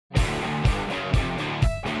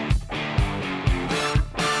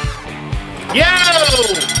Yo!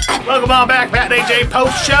 Welcome on back. Pat and AJ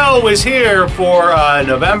Post Show is here for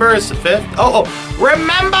November 5th.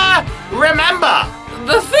 Remember!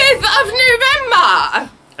 The 5th of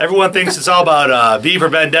November! Everyone thinks it's all about V for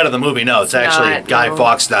Vendetta, the movie. No, it's actually Guy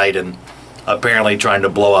Fawkes night and apparently trying to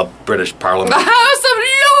blow up British Parliament. The House of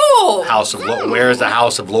Lords! House of Lords. Where is the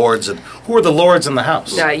House of Lords? And who are the lords in the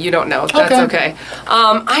house? Yeah, you don't know. That's okay.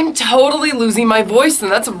 I'm totally losing my voice,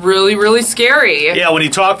 and that's really, really scary. Yeah, when you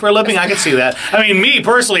talk for a living, I can see that. I mean, me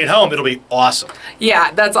personally at home, it'll be awesome.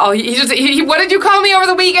 Yeah, that's all. What did you call me over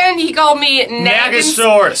the weekend? He called me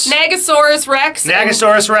Nagasaurus. Nagasaurus Rex.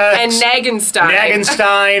 Nagasaurus Rex. And Nagenstein.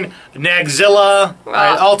 Nagenstein. Nagzilla.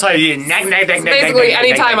 I'll tell you. Basically,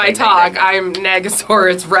 anytime I talk, I'm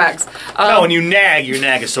Nagasaurus Rex. No, when you nag, you're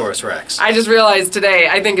Nagasaurus Rex. I just realized today,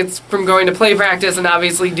 I think it's from going to play practice and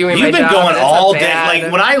obviously doing my job. You've been going all day.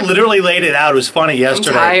 Like, when I literally laid it out, it was funny yesterday.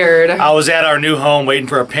 I'm tired. I was at our new home waiting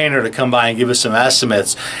for a painter to come by and give us some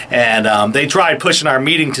estimates. And they tried pushing our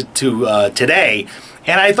meeting to today.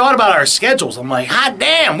 And I thought about our schedules. I'm like, hot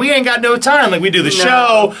damn, we ain't got no time. Like, we do the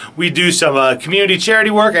show, we do some community charity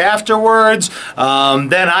work afterwards. Then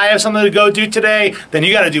I have something to go do today. Then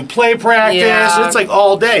you got to do play practice. Yeah. It's like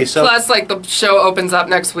all day. So plus, like, the show opens up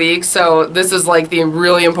next week, so this is like the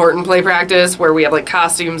really important play practice where we have like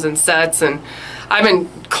costumes and sets, and I've been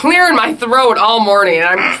clearing my throat all morning, and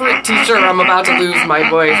I'm pretty sure I'm about to lose my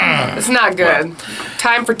voice. It's not good. Well,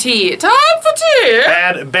 time for tea. Time for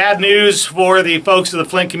tea! Bad news for the folks of the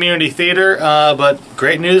Flint Community Theater, but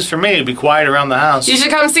great news for me. Be quiet around the house. You should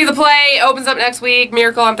come see the play. It opens up next week.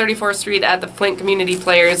 Miracle on 34th Street at the Flint Community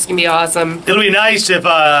Players. It's going to be awesome. It'll be nice if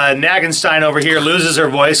Nagenstein over here loses her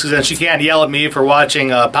voice, because then she can't yell at me for watching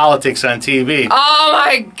politics on TV. Oh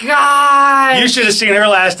my God! You should have seen her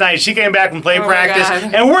last night. She came back from play practice,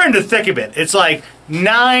 and we're in the thick of it. It's like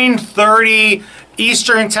 9:30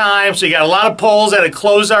 Eastern time, so you got a lot of polls that had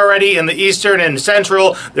closed already in the Eastern and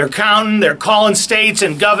Central. They're counting, they're calling states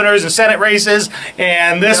and governors and Senate races,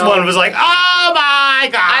 and this one was like, oh my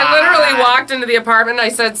God! I literally walked into the apartment and I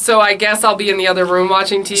said, so I guess I'll be in the other room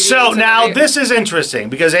watching TV So tonight. Now this is interesting,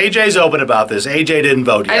 because AJ's open about this. AJ didn't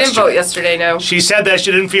vote yesterday. I didn't vote yesterday, no. She said that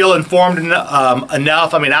she didn't feel informed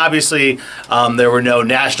enough. I mean, obviously, there were no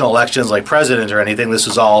national elections like president or anything. This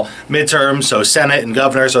was all midterms, so Senate and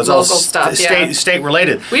governor, so it's local all stuff, state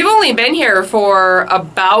related. We've only been here for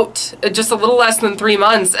about just a little less than 3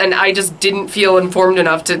 months, and I just didn't feel informed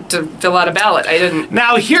enough to fill out a ballot. I didn't.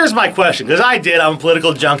 Now, here's my question, because I did. I'm a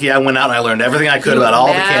political junkie. I went out and I learned everything I could about all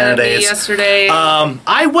the candidates. Yesterday.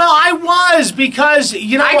 I was, because,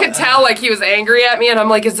 you know, I could tell, like, he was angry at me, and I'm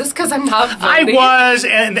like, is this because I'm not voting? I was,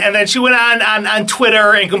 and then she went on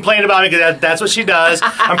Twitter and complained about me, because that's what she does.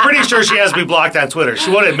 I'm pretty sure she has me blocked on Twitter. She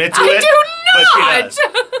won't admit to it. I do not! But she does.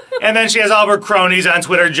 And then she has all of her cronies on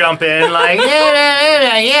Twitter jump in like,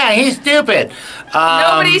 yeah, he's stupid.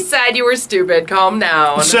 Nobody said you were stupid. Calm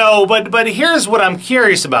down. So, but here's what I'm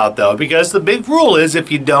curious about, though, because the big rule is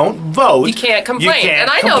if you don't vote, you can't complain. You can't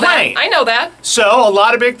and I know that. I know that. So a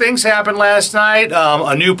lot of big things happened last night.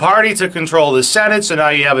 A new party took control of the Senate, so now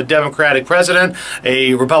you have a Democratic president,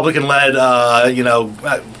 a Republican-led,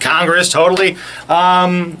 Congress, totally.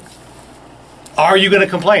 Are you going to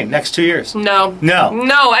complain next 2 years? No. No.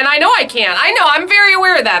 No, and I know I can't. I know. I'm very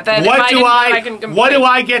aware of that. What do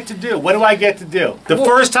I get to do? What do I get to do? The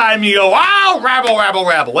first time you go, oh, rabble, rabble,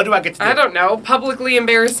 rabble. What do I get to do? I don't know. Publicly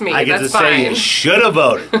embarrass me. I get That's to say you should have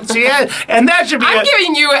voted. See, and that should be. I'm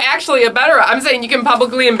giving you actually a better. I'm saying you can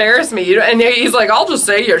publicly embarrass me, and he's like, I'll just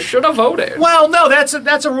say you should have voted. Well, no, that's a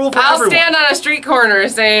rule for everyone. I'll stand on a street corner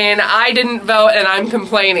saying I didn't vote and I'm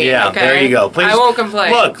complaining. Yeah, okay? There you go. Please, I won't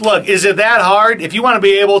complain. Look. Is it that hard? If you want to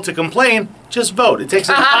be able to complain, just vote. It takes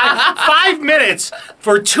like 5 minutes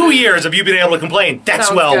for 2 years of you being able to complain. That's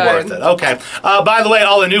worth it. Okay. By the way,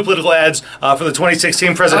 all the new political ads for the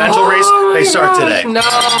 2016 presidential race, they start today. No.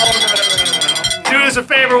 Do us a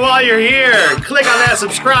favor while you're here. Click on that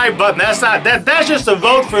subscribe button. That's just a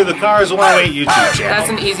vote for the Cars 108 YouTube channel. That's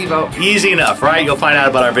an easy vote. Easy enough, right? You'll find out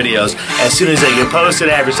about our videos as soon as they get posted.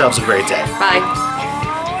 Have yourselves a great day. Bye.